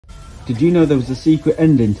did you know there was a secret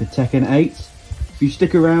ending to Tekken 8? If you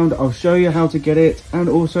stick around, I'll show you how to get it, and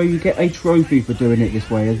also you get a trophy for doing it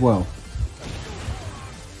this way as well.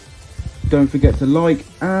 Don't forget to like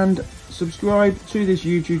and subscribe to this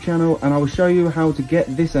YouTube channel, and I will show you how to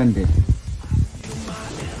get this ending.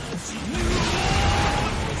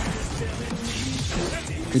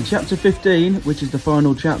 In chapter 15, which is the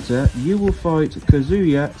final chapter, you will fight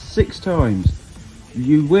Kasuya 6 times.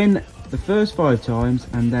 You win the first 5 times,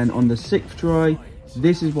 and then on the 6th try,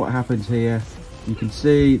 this is what happens here. You can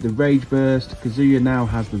see the rage burst. Kasuya now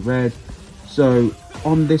has the red. So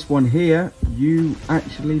on this one here, you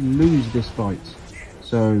actually lose this fight.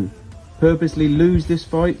 So purposely lose this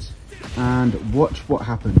fight and watch what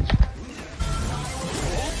happens.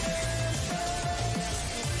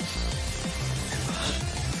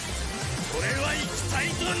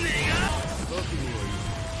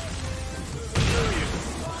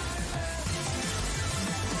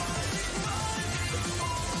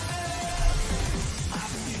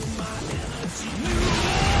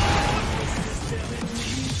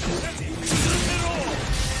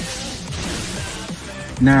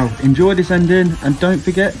 Now, enjoy this ending, and don't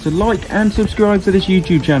forget to like and subscribe to this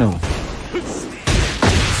YouTube channel.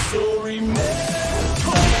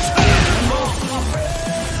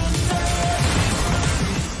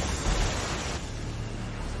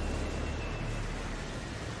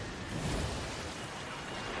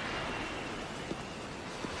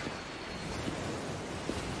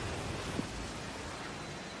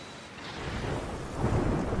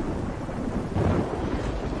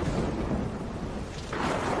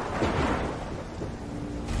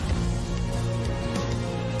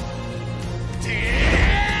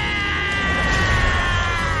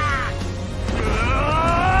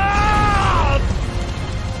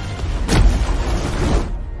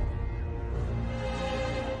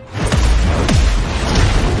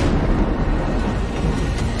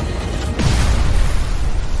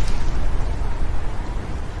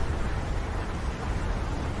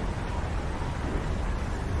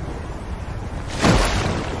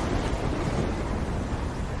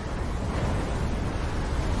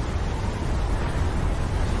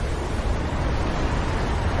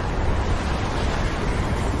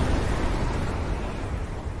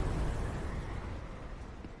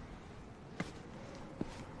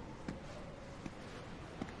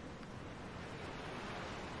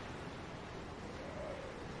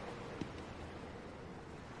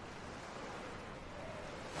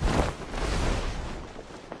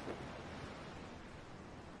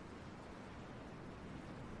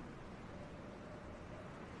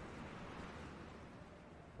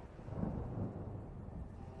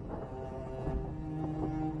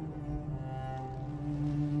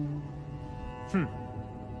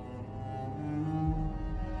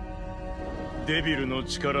デビルの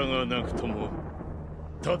力がなくとも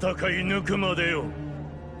戦い抜くまでよ。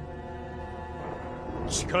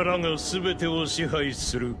力が全てを支配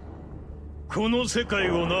するこの世界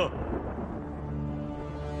をな。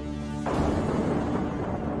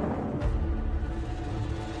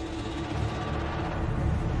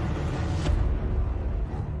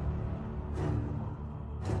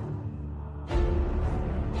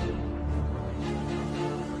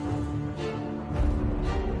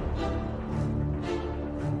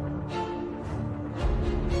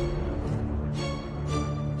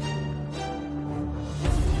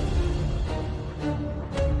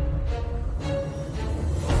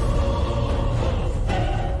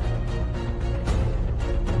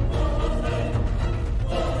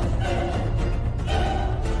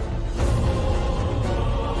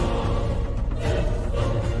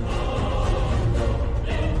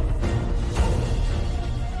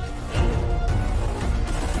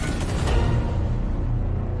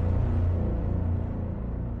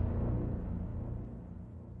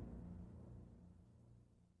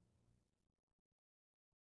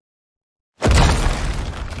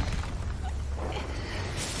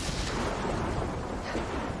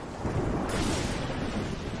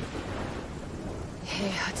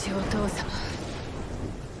お父様、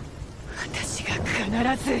私が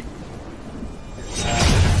必ず